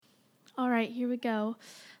All right, here we go.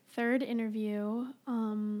 Third interview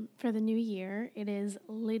for the new year. It is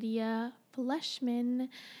Lydia Fleshman.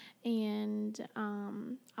 And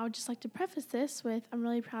I would just like to preface this with I'm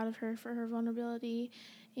really proud of her for her vulnerability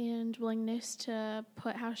and willingness to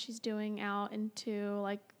put how she's doing out into,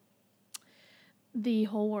 like, the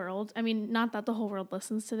whole world. I mean, not that the whole world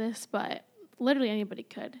listens to this, but literally anybody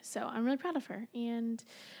could. So I'm really proud of her. And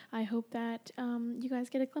I hope that you guys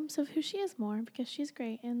get a glimpse of who she is more, because she's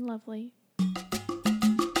great and lovely.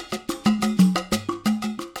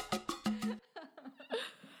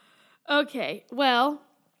 Okay, well,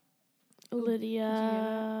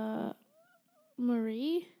 Lydia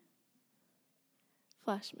Marie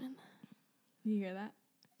Fleshman. You hear that?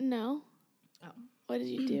 No. Oh. What did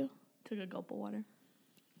you do? Took a gulp of water.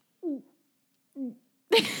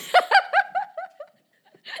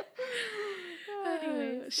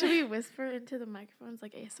 Anyways, should we whisper into the microphones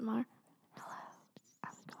like ASMR? Hello,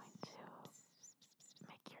 I'm going to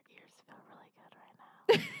make your ears feel really good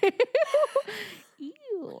right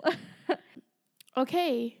now. Ew.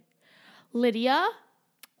 Okay, Lydia,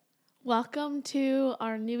 welcome to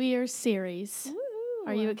our New Year's series. Ooh.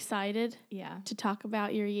 Are you excited? Yeah. To talk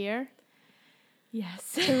about your year?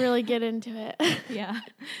 Yes. To really get into it. Yeah.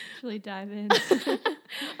 Really dive in.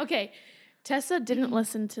 Okay, Tessa didn't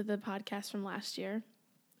listen to the podcast from last year.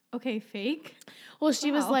 Okay, fake? Well,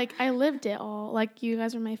 she was like, I lived it all. Like, you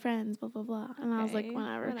guys were my friends, blah, blah, blah. And I was like, Okay,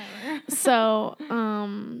 whatever. whatever.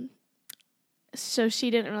 So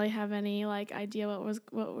she didn't really have any, like, idea what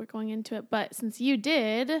we're going into it. But since you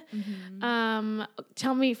did,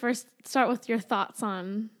 tell me first, start with your thoughts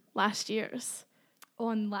on last year's.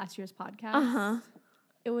 On last year's podcast? Uh-huh.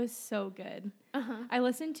 It was so good. Uh-huh. I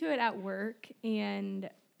listened to it at work and...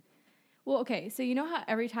 Well, okay, so you know how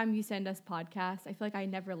every time you send us podcasts, I feel like I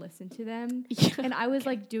never listen to them? Yeah. And I was,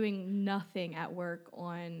 like, doing nothing at work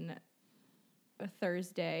on a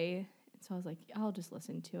Thursday. So I was like, I'll just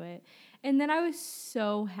listen to it. And then I was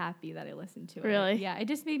so happy that I listened to it. Really? Yeah, it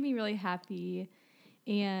just made me really happy.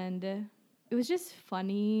 And it was just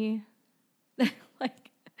funny.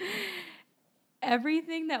 Like,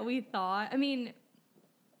 everything that we thought. I mean...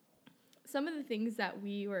 Some of the things that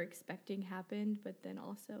we were expecting happened, but then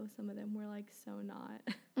also some of them were, like, so not.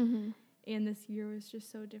 Mm-hmm. And this year was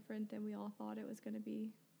just so different than we all thought it was going to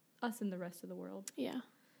be. Us and the rest of the world. Yeah.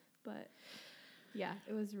 But, yeah,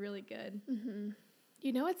 it was really good. Mm-hmm.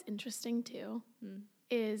 You know what's interesting, too,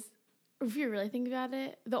 is, if you really think about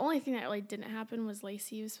it, the only thing that really didn't happen was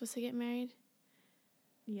Lacey was supposed to get married.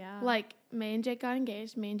 Yeah. Like, May and Jake got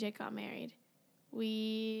engaged. May and Jake got married.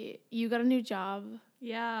 You got a new job.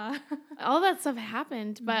 Yeah. All that stuff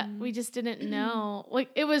happened, but we just didn't know. Like,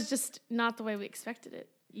 it was just not the way we expected it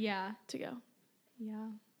to go. Yeah.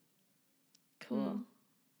 Cool.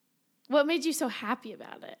 What made you so happy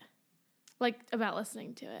about it? Like, about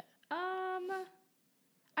listening to it?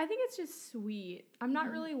 I think it's just sweet. I'm not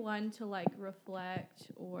really one to, like, reflect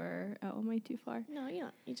or... Oh, am I too far? No, you're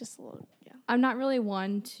not. You just a little, yeah. I'm not really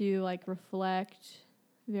one to, like, reflect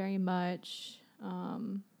very much.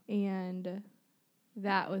 And...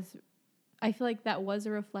 That was, I feel like that was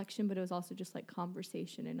a reflection, but it was also just like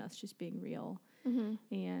conversation and us just being real. Mm-hmm.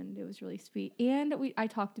 And it was really sweet. And I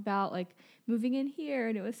talked about like moving in here,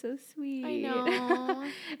 and it was so sweet. I know.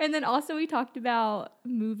 And then also we talked about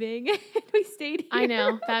moving. We stayed here. I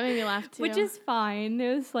know. That made me laugh too. Which is fine.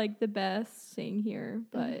 It was like the best staying here.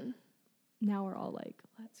 But now we're all like,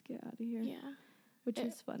 let's get out of here. Yeah. Which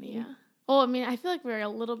is funny. Yeah. Well, I mean, I feel like we were a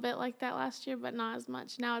little bit like that last year, but not as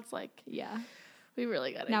much. Now it's like, yeah. We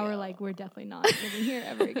really got to Now go. we're like, we're definitely not living here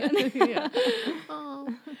ever again. Yeah.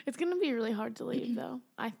 Oh, it's going to be really hard to leave, though.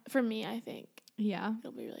 For me, I think. Yeah.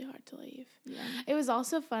 It'll be really hard to leave. Yeah. It was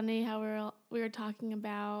also funny how we were talking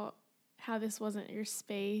about how this wasn't your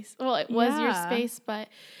space. Well, it was your space, but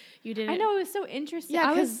you didn't. I know, it was so interesting.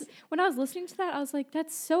 Yeah, when I was listening to that, I was like,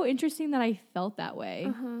 that's so interesting that I felt that way.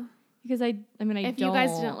 Uh-huh. Because I don't. If you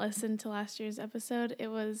guys didn't listen to last year's episode, it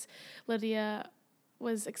was Lydia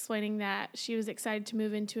was explaining that she was excited to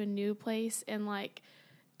move into a new place and like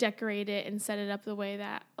decorate it and set it up the way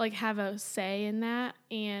that like have a say in that,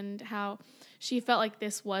 and how she felt like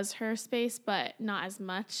this was her space but not as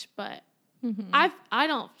much. But I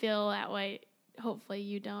don't feel that way. Hopefully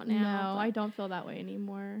you don't now. No, I don't feel that way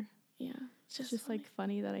anymore. Yeah, it's just like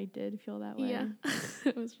funny that I did feel that way. Yeah.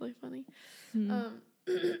 It was really funny.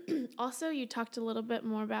 Also, you talked a little bit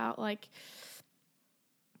more about like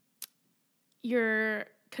you're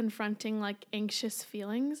confronting like anxious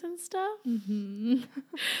feelings and stuff.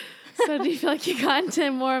 So do you feel like you got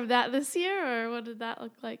into more of that this year, or what did that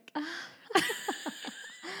look like?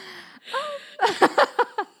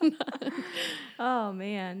 Oh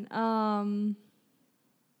man.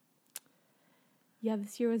 Yeah,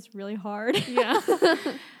 this year was really hard. Yeah.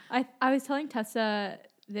 I was telling Tessa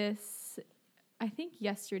this, I think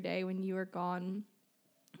yesterday when you were gone.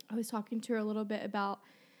 I was talking to her a little bit about,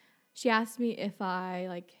 she asked me if I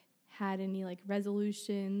like had any like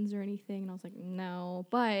resolutions or anything, and I was like, no.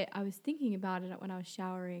 But I was thinking about it when I was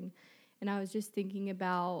showering, and I was just thinking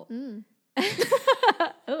about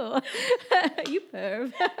oh, you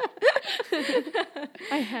perv.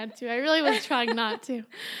 I had to. I really was trying not to.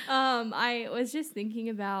 I was just thinking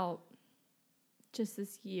about just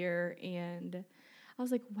this year, and I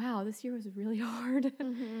was like, wow, this year was really hard.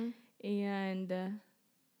 Mm-hmm. And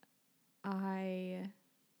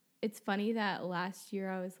it's funny that last year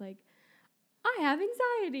I was like, I have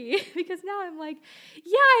anxiety because now I'm like,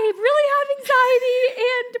 yeah, I really have anxiety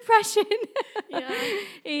and depression. Yeah.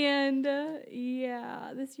 And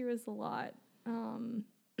yeah, this year was a lot.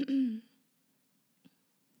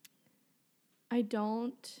 I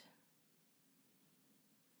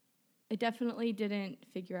definitely didn't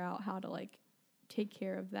figure out how to like take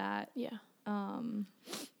care of that. Yeah.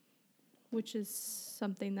 Which is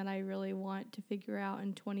something that I really want to figure out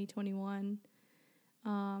in 2021.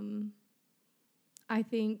 I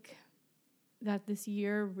think that this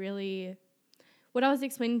year really, what I was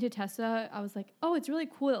explaining to Tessa, I was like, oh, it's really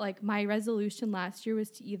cool that like my resolution last year was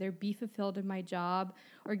to either be fulfilled in my job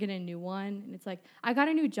or get a new one. And it's like, I got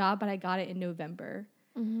a new job, but I got it in November.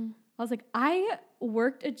 Mm-hmm. I was like, I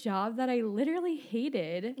worked a job that I literally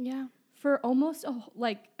hated. Yeah. For almost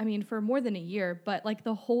for more than a year, but like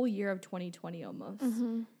the whole year of 2020 almost.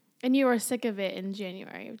 Mm-hmm. And you were sick of it in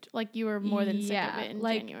January. Like you were more than sick of it in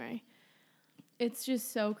January. It's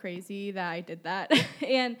just so crazy that I did that.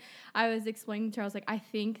 And I was explaining to her, I was like, I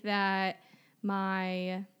think that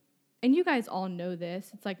and you guys all know this,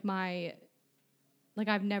 it's like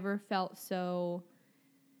I've never felt so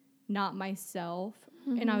not myself.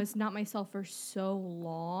 Mm-hmm. And I was not myself for so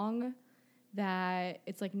long that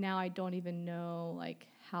it's like now I don't even know like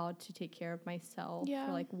how to take care of myself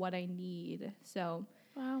or like what I need. So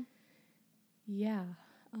wow. Yeah.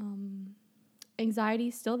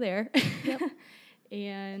 Anxiety's still there. Yep.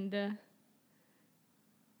 And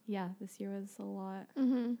yeah, this year was a lot.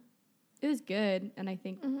 Mm-hmm. It was good, and I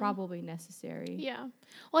think probably necessary. Yeah.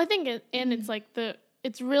 Well, I think it's like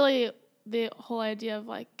it's really the whole idea of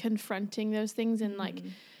like confronting those things and like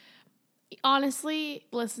honestly,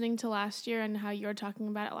 listening to last year and how you were talking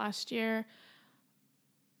about it last year,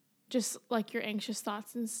 just like your anxious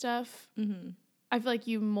thoughts and stuff, I feel like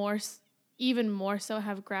you even more so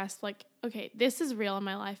have grasped like, okay, this is real in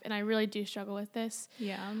my life and I really do struggle with this.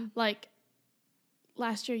 Yeah. Like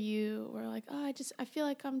last year you were like, oh, I feel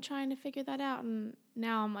like I'm trying to figure that out. And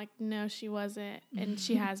now I'm like, no, she wasn't. And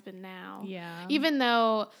she has been now. Yeah. Even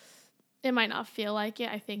though it might not feel like it,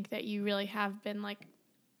 I think that you really have been like,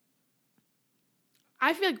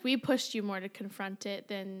 I feel like we pushed you more to confront it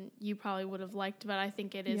than you probably would have liked, but I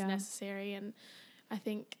think it is necessary, and I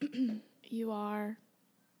think you are.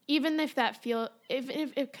 Even if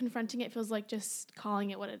if confronting it feels like just calling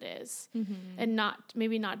it what it is, and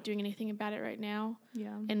maybe not doing anything about it right now,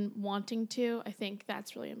 and wanting to, I think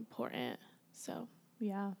that's really important. So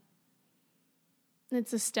yeah,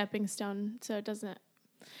 it's a stepping stone, so it doesn't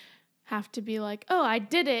have to be like, oh, I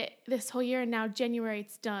did it this whole year and now January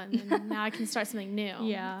it's done and now I can start something new.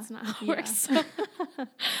 Yeah. That's not how it works. So,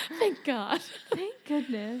 thank God. Thank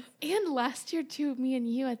goodness. And last year too, me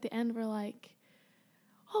and you at the end were like,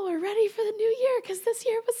 oh, we're ready for the new year because this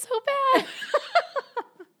year was so bad.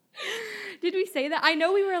 Did we say that? I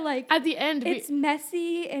know we were like, at the end, it's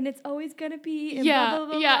messy and it's always going to be. And yeah. blah, blah,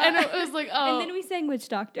 blah, yeah. blah. And it was like, oh. And then we sang Witch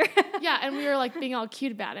Doctor. Yeah. And we were like being all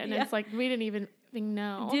cute about it. And it's like, we didn't even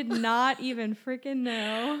know. Did not even freaking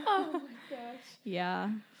know. Oh my gosh. Yeah.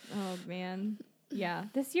 Oh man. Yeah.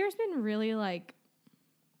 This year's been really like,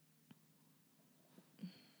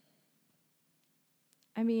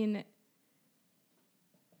 I mean,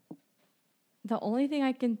 the only thing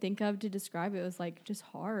I can think of to describe it was like just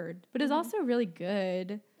hard, but it's also really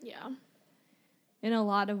good. Yeah. In a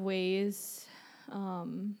lot of ways.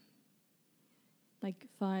 Like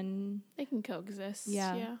fun. They can coexist.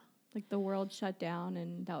 Yeah. Yeah. Like the world shut down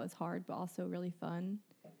and that was hard, but also really fun.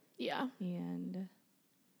 Yeah. And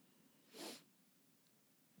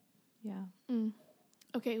yeah.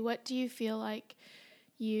 Okay, what do you feel like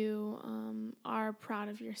you are proud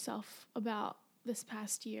of yourself about this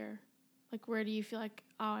past year? Like, where do you feel like,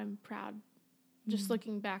 oh, I'm proud? Just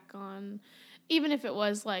looking back on, even if it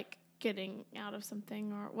was like getting out of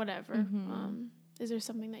something or whatever. Is there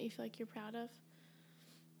something that you feel like you're proud of?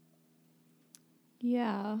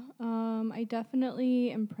 Yeah. I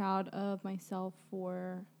definitely am proud of myself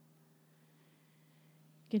for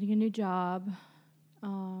getting a new job.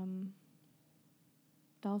 That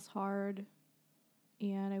was hard,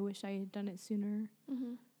 and I wish I had done it sooner.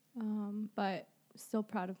 But still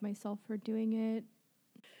proud of myself for doing it.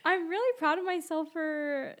 I'm really proud of myself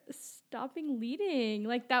for stopping leading.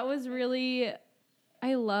 Like, that was really,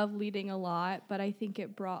 I love leading a lot, but I think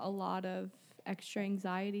it brought a lot of extra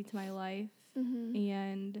anxiety to my life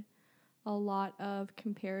and a lot of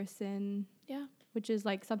comparison. Yeah. Which is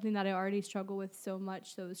like something that I already struggle with so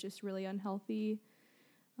much. So it was just really unhealthy.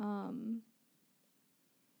 And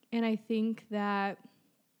I think that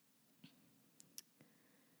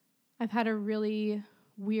I've had a really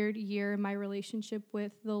weird year in my relationship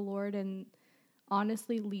with the Lord, and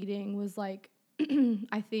honestly, leading was like,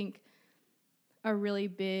 I think, a really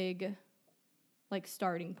big like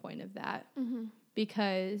starting point of that,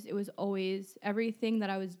 because it was always, everything that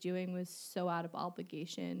I was doing was so out of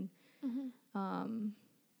obligation, and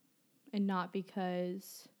not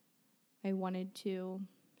because I wanted to.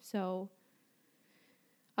 So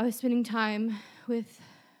I was spending time with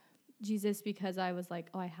Jesus because I was like,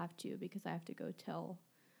 oh, I have to, because I have to go tell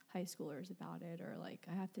high schoolers about it, or like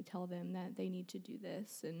I have to tell them that they need to do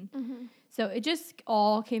this. And so it just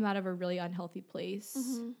all came out of a really unhealthy place.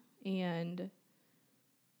 And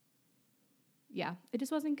yeah, it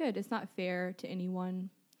just wasn't good. It's not fair to anyone.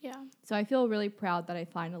 Yeah. So I feel really proud that I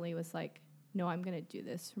finally was like, no, I'm going to do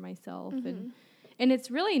this for myself. And it's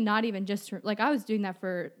really not even just for, like, I was doing that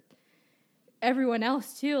for everyone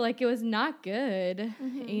else too. Like, it was not good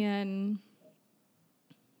and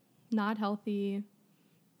not healthy.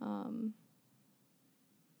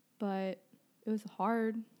 But it was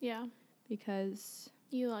hard. Yeah. Because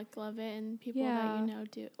you like love it, and people that you know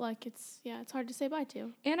do. Like, it's hard to say bye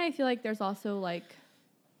to. And I feel like there's also like,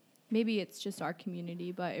 maybe it's just our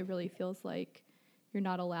community, but it really feels like you're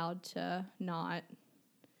not allowed to not.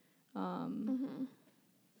 And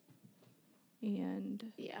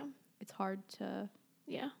yeah, it's hard to.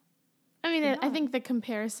 Yeah. I mean, I think the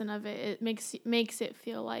comparison of it makes it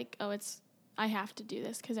feel like, oh, I have to do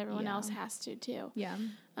this because everyone else has to too. Yeah.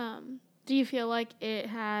 Do you feel like it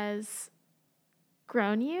has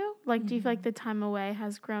grown you? Like, do you feel like the time away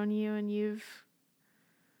has grown you and you've...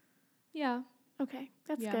 Yeah. Okay,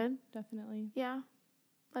 that's good. Definitely. Yeah.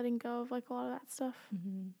 Letting go of like a lot of that stuff.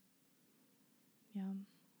 Yeah.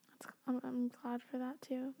 I'm glad for that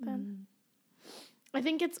too, then. I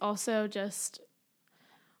think it's also just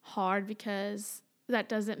hard because that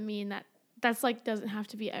doesn't mean that's like doesn't have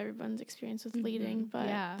to be everyone's experience with leading, but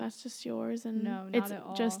that's just yours, and no, not it's at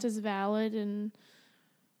all. Just as valid and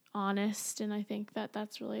honest, and I think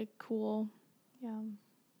that's really cool. Yeah.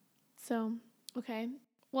 So, okay.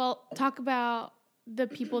 Well, talk about the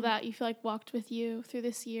people that you feel like walked with you through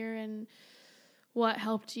this year and what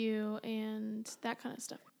helped you and that kind of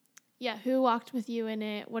stuff. Yeah, who walked with you in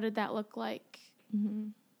it? What did that look like?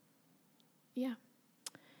 Yeah.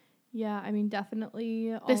 Yeah, I mean,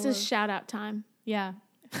 definitely. This is shout out time. Yeah.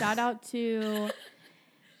 Shout out to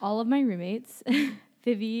all of my roommates.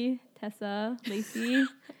 Vivi, Tessa, Lacey.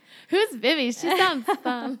 Who's Vivi? She sounds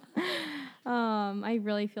fun. I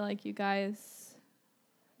really feel like you guys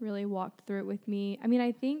really walked through it with me. I mean,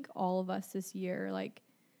 I think all of us this year, like,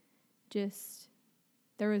 just,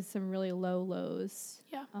 there was some really low lows.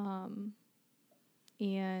 Yeah.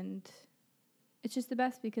 And it's just the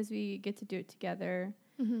best because we get to do it together.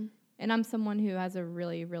 And I'm someone who has a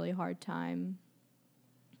really, really hard time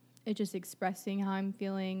just expressing how I'm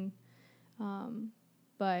feeling.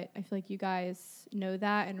 But I feel like you guys know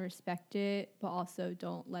that and respect it, but also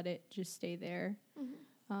don't let it just stay there,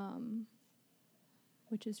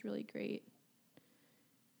 which is really great.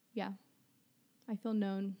 Yeah. I feel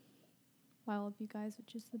known by all of you guys,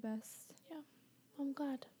 which is the best. Yeah. I'm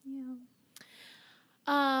glad. Yeah.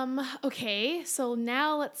 Okay, so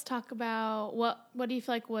now let's talk about what do you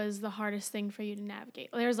feel like was the hardest thing for you to navigate?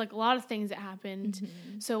 There's like a lot of things that happened.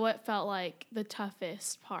 So what felt like the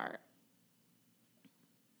toughest part?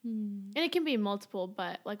 And it can be multiple,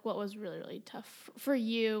 but like what was really, really tough for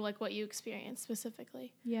you, like what you experienced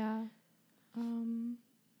specifically? Yeah.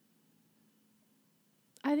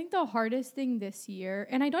 I think the hardest thing this year,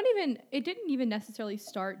 and it didn't even necessarily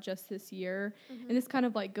start just this year, and this kind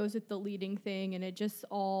of like goes with the leading thing, and it just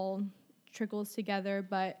all trickles together,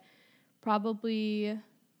 but probably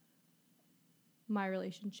my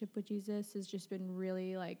relationship with Jesus has just been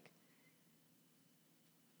really like,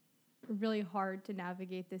 really hard to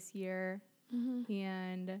navigate this year.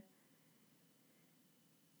 And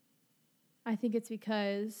I think it's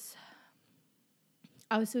because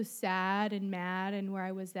I was so sad and mad and where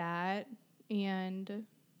I was at, And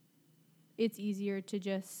it's easier to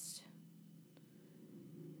just,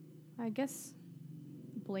 I guess,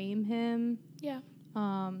 blame him. Yeah.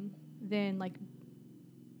 Than like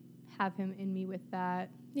have him in me with that.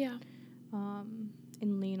 Yeah.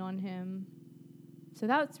 And lean on him. So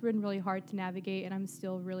that's been really hard to navigate, and I'm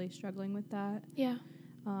still really struggling with that. Yeah.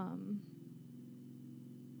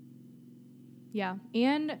 Yeah.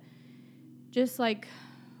 And just like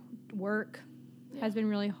work has been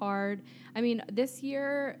really hard. I mean, this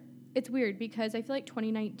year, it's weird because I feel like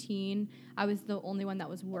 2019, I was the only one that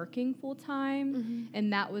was working full time. Mm-hmm.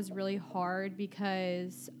 And that was really hard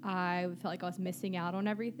because I felt like I was missing out on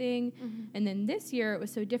everything. Mm-hmm. And then this year, it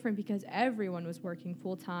was so different because everyone was working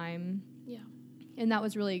full time. Yeah. And that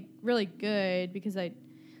was really, really good because I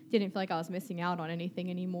didn't feel like I was missing out on anything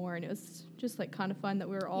anymore. And it was just like kind of fun that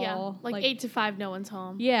we were all like 8 to 5, no one's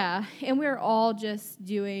home. Yeah. And we were all just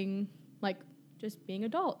doing like just being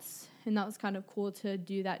adults. And that was kind of cool to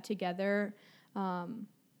do that together.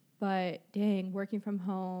 But dang, working from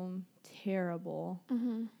home, terrible.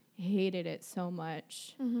 Mm-hmm. Hated it so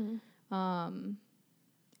much. Mm-hmm.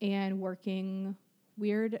 And working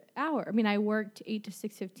weird hour. I mean, I worked 8 to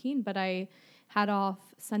 6:15, but I had off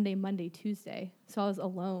Sunday, Monday, Tuesday. So I was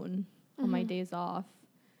alone on my days off,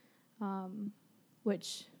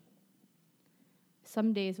 which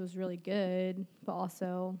some days was really good, but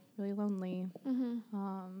also really lonely.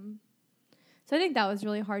 Mm-hmm. So I think that was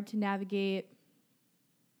really hard to navigate.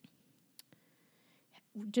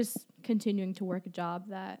 Just continuing to work a job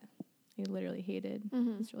that I literally hated.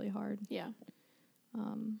 Mm-hmm. It's really hard. Yeah.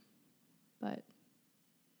 But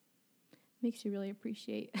makes you really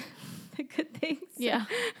appreciate the good things. Yeah.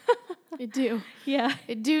 It do. Yeah.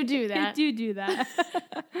 It do that. It do that.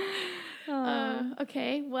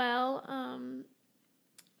 Okay. Well,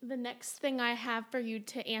 the next thing I have for you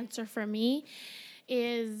to answer for me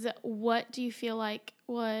is, what do you feel like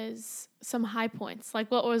was some high points? Like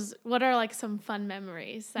what are like some fun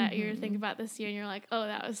memories that you're thinking about this year and you're like, oh,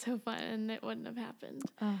 that was so fun and it wouldn't have happened?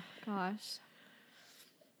 Oh, gosh.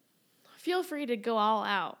 Feel free to go all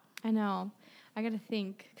out. I know. I got to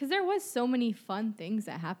think. Because there was so many fun things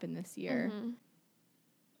that happened this year. Mm-hmm.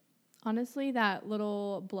 Honestly, that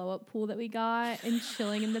little blow-up pool that we got and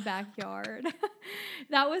chilling in the backyard,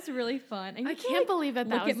 that was really fun. And I can't believe that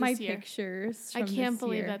was this year. Look at my pictures from I can't this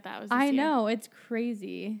believe year. that was this year. I know. It's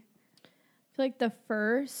crazy. I feel like the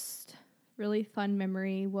first really fun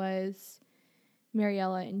memory was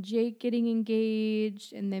Mariella and Jake getting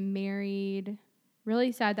engaged and then married.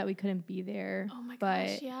 Really sad that we couldn't be there. Oh my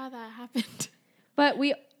gosh, yeah, that happened. But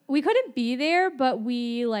we couldn't be there, but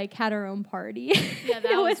we like had our own party. Yeah,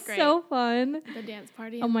 that it was great. so fun. The dance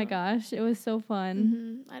party. Oh my gosh, it was so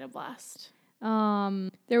fun. I had a blast.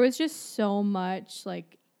 There was just so much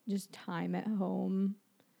like just time at home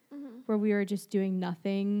where we were just doing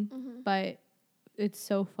nothing, but it's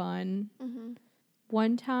so fun.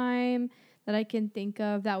 One time that I can think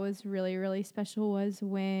of that was really, really special was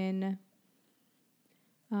when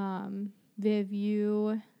Viv,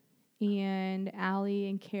 you and Allie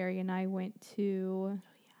and Carrie and I went to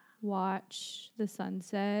watch the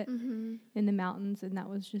sunset in the mountains, and that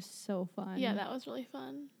was just so fun. Yeah, that was really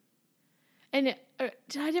fun. And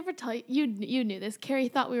did I ever tell you? You knew this. Carrie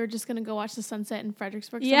thought we were just going to go watch the sunset in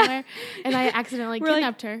Fredericksburg somewhere, and I accidentally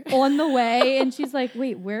kidnapped her. On the way, and she's like,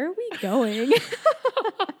 wait, where are we going?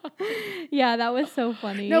 Yeah, that was so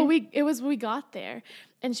funny. No, we got there.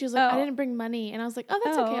 And she was like, I didn't bring money. And I was like, oh,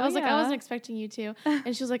 that's okay. I was like, I wasn't expecting you to.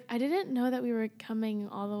 And she was like, I didn't know that we were coming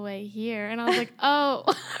all the way here. And I was like, oh,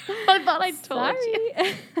 I thought I told you.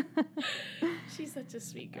 She's such a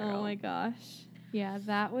sweet girl. Oh, my gosh. Yeah,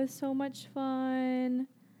 that was so much fun.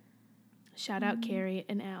 Shout out Carrie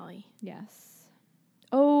and Allie. Yes.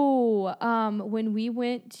 Oh, when we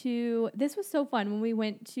went to, this was so fun, when we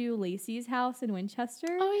went to Lacey's house in Winchester.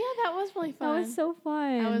 Oh, yeah, that was really fun. That was so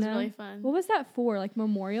fun. That was really fun. What was that for? Like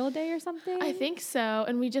Memorial Day or something? I think so.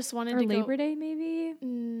 And we just wanted to go. Or Labor Day, maybe?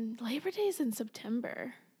 Labor Day is in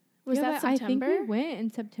September. Was that September? I think we went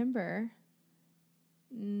in September.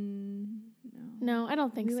 No. No, I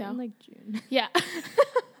don't think we so. Went in like June. Yeah.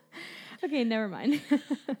 Okay, never mind.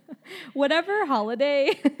 Whatever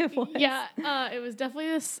holiday it was. Yeah, it was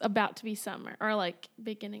definitely about to be summer, or like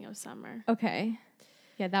beginning of summer. Okay.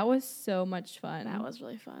 Yeah, that was so much fun. That was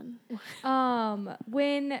really fun.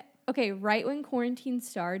 Right when quarantine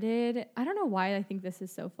started, I don't know why I think this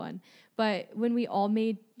is so fun, but when we all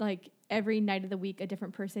made, like, every night of the week a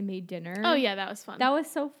different person made dinner. Oh, yeah, that was fun. That was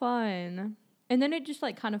so fun. And then it just,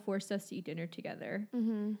 like, kind of forced us to eat dinner together.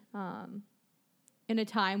 In a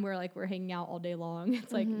time where, like, we're hanging out all day long.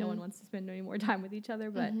 It's like no one wants to spend any more time with each other,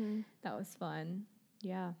 but that was fun.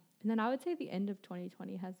 Yeah. And then I would say the end of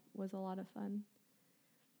 2020 was a lot of fun.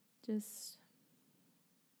 Just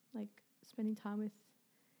like spending time with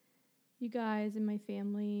you guys and my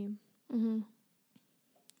family. Mm-hmm.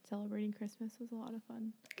 Celebrating Christmas was a lot of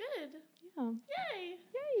fun. Good. Yeah. Yay.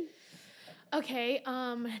 Okay,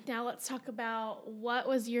 now let's talk about what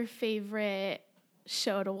was your favorite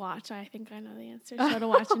show to watch. I think I know the answer. Show to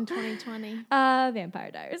watch in 2020.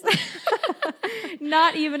 Vampire Diaries.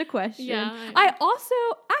 Not even a question. Yeah. I also,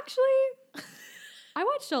 actually, I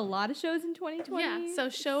watched a lot of shows in 2020. Yeah, so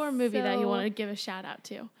show or movie that you want to give a shout out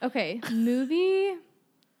to. Okay, movie.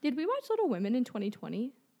 Did we watch Little Women in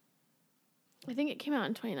 2020? I think it came out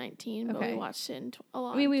in 2019, but we watched it in a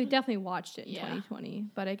lot. I mean, we definitely watched it in 2020,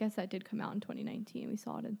 but I guess that did come out in 2019. We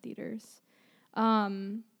saw it in theaters.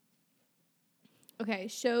 Okay,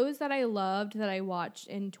 shows that I loved that I watched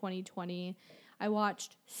in 2020. I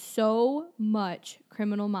watched so much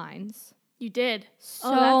Criminal Minds. You did?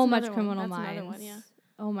 So much Criminal Minds. Minds. Another one, yeah.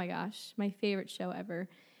 Oh my gosh, my favorite show ever.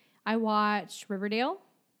 I watched Riverdale.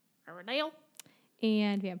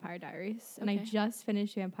 And Vampire Diaries. And I just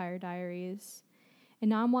finished Vampire Diaries.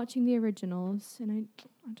 And now I'm watching the originals. And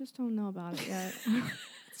I just don't know about it yet.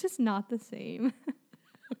 It's just not the same.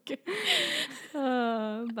 Okay.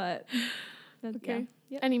 But okay. Yeah.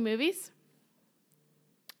 Yep. Any movies?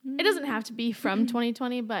 It doesn't have to be from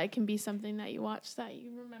 2020, but it can be something that you watched that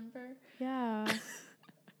you remember. Yeah.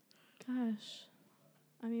 Gosh.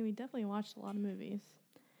 I mean, we definitely watched a lot of movies.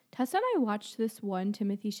 Tessa and I watched this one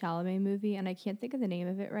Timothée Chalamet movie, and I can't think of the name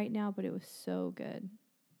of it right now, but it was so good.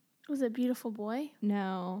 Was it Beautiful Boy?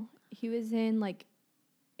 No. He was in, like,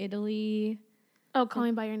 Italy. Oh, Call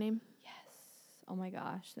Me By Your Name. Yes. Oh, my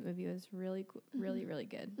gosh. That movie was really, really, really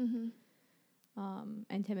good. Mm-hmm.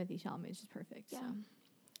 And Timothée Chalamet is just perfect. Yeah. So.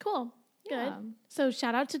 Cool. Good. Yeah. So,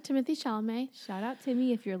 shout out to Timothée Chalamet. Shout out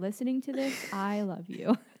Timmy. If you're listening to this, I love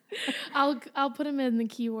you. I'll put him in the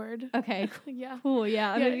keyword. Okay. Yeah. Cool.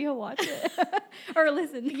 Yeah. Maybe he'll watch it or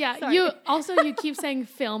listen. Yeah. Sorry. You keep saying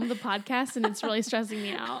film the podcast, and it's really stressing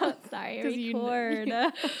me out. Sorry.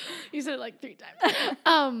 Record. You said it like 3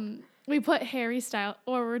 times. We put Harry style,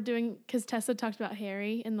 or we're doing because Tessa talked about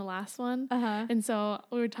Harry in the last one, and so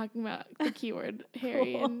we were talking about the keyword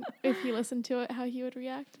Harry and if he listened to it, how he would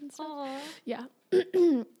react and stuff. Aww. Yeah.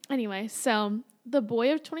 Anyway, so the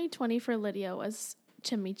boy of 2020 for Lydia was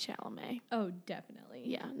Timothée Chalamet. Oh, definitely.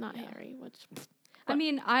 Yeah, not Harry. I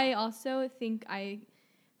mean, I also think I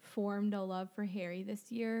formed a love for Harry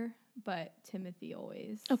this year, but Timothy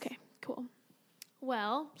always. Okay, cool.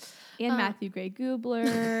 Well, and Matthew Gray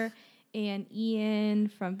Gubler and Ian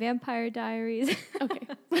from Vampire Diaries. Okay,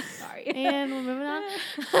 sorry. And we're moving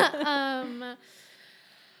on.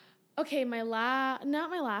 Okay, not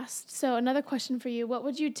my last. So another question for you: what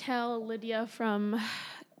would you tell Lydia from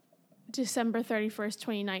December 31st,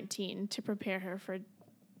 2019 to prepare her for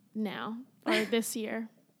now or this year,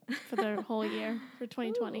 for the whole year, for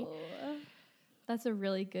 2020? Ooh, that's a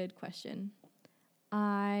really good question.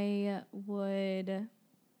 I would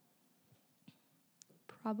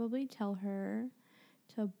probably tell her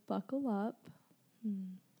to buckle up.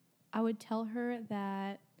 I would tell her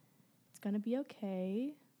that it's going to be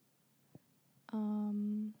okay.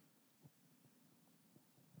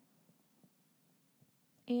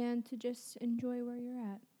 And to just enjoy where you're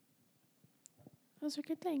at. Those are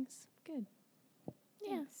good things. Good. Yeah.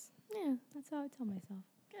 Thanks. Yeah. That's how I tell myself.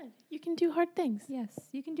 Good. You can do hard things. Yes,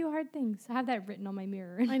 you can do hard things. I have that written on my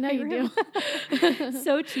mirror. I know you do.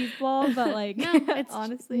 So cheeseball, but like, no, it's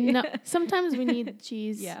honestly. No, sometimes we need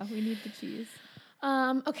cheese. Yeah, we need the cheese.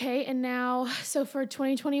 Okay, and now, so for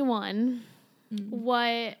 2021,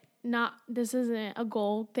 this isn't a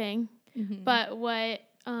goal thing, but what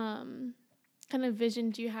kind of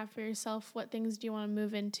vision do you have for yourself? What things do you want to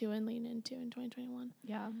move into and lean into in 2021?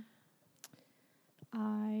 Yeah.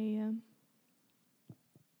 I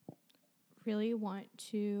really want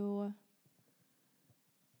to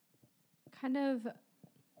kind of,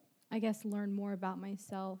 I guess, learn more about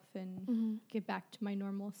myself and get back to my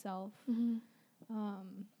normal self.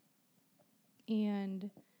 And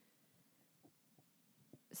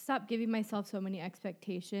stop giving myself so many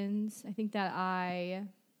expectations. I think that I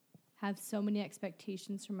have so many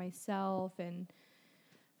expectations for myself and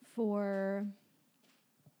for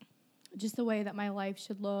just the way that my life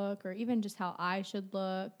should look, or even just how I should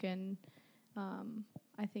look. And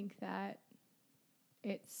I think that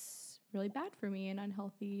it's really bad for me and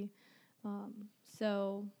unhealthy.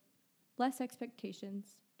 So less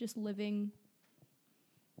expectations, just living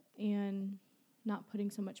and not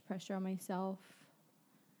putting so much pressure on myself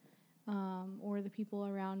or the people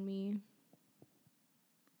around me.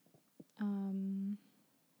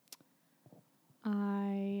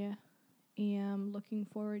 I am looking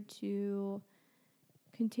forward to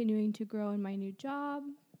continuing to grow in my new job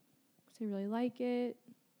because I really like it.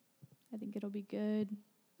 I think it'll be good.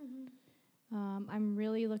 I'm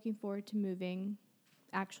really looking forward to moving,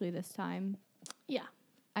 actually, this time. Yeah.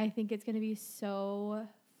 I think it's going to be so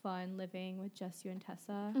fun living with just you and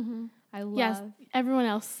Tessa. I love... Yes, everyone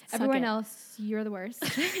else. Everyone else, you're the worst.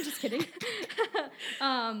 Just kidding.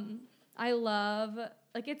 I love...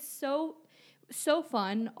 Like, it's so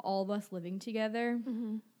fun, all of us living together.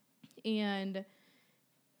 And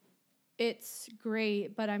it's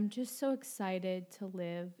great, but I'm just so excited to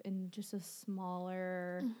live in just a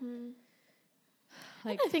smaller...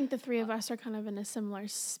 Like, I think the three of us are kind of in a similar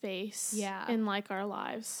space in, like, our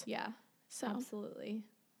lives. Yeah, so absolutely.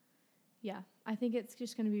 Yeah, I think it's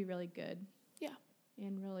just going to be really good. Yeah.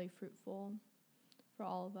 And really fruitful for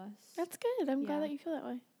all of us. That's good. I'm glad that you feel that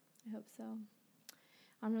way. I hope so.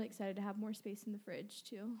 I'm really excited to have more space in the fridge,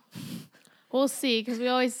 too. We'll see, because we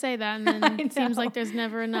always say that, and then it seems like there's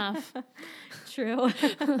never enough. True.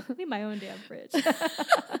 I need my own damn fridge.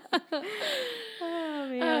 Oh,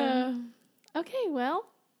 man. Okay, well.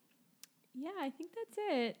 Yeah, I think that's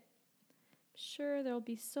it. Sure, there'll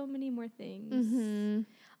be so many more things.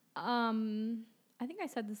 I think I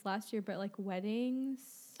said this last year, but like weddings.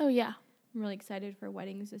 Oh, yeah. I'm really excited for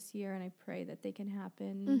weddings this year, and I pray that they can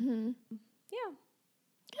happen. Yeah.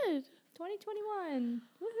 Good. 2021.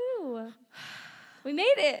 Woohoo. We made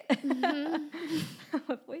it.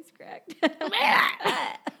 My voice cracked.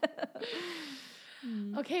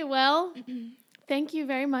 Okay, well, thank you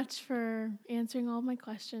very much for answering all of my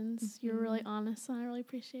questions. You're really honest, and I really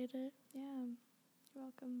appreciate it. Yeah, you're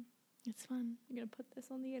welcome. It's fun. I'm going to put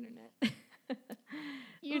this on the internet.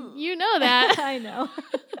 You know that. I know.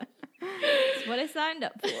 It's what I signed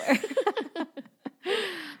up for.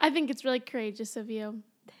 I think it's really courageous of you.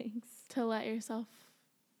 Thanks. To let yourself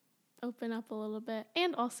open up a little bit.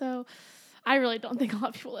 And also, I really don't think a lot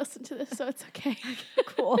of people listen to this, so it's okay.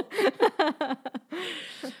 Cool.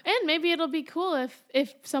 And maybe it'll be cool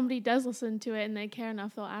if somebody does listen to it and they care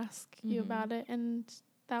enough, they'll ask you about it, and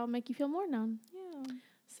that will make you feel more known. Yeah.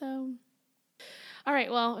 So, all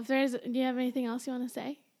right, well, do you have anything else you want to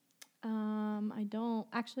say? I don't.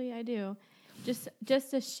 Actually, I do.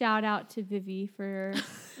 Just a shout out to Vivi for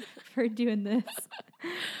doing this.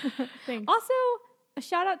 Thanks. Also, a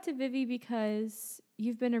shout out to Vivi because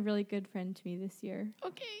you've been a really good friend to me this year.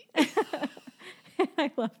 Okay.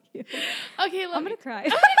 I love you. Okay, I'm going to cry.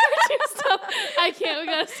 Stop. I can't. We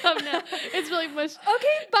got to stop now. It's really much.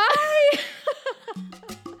 Okay, bye.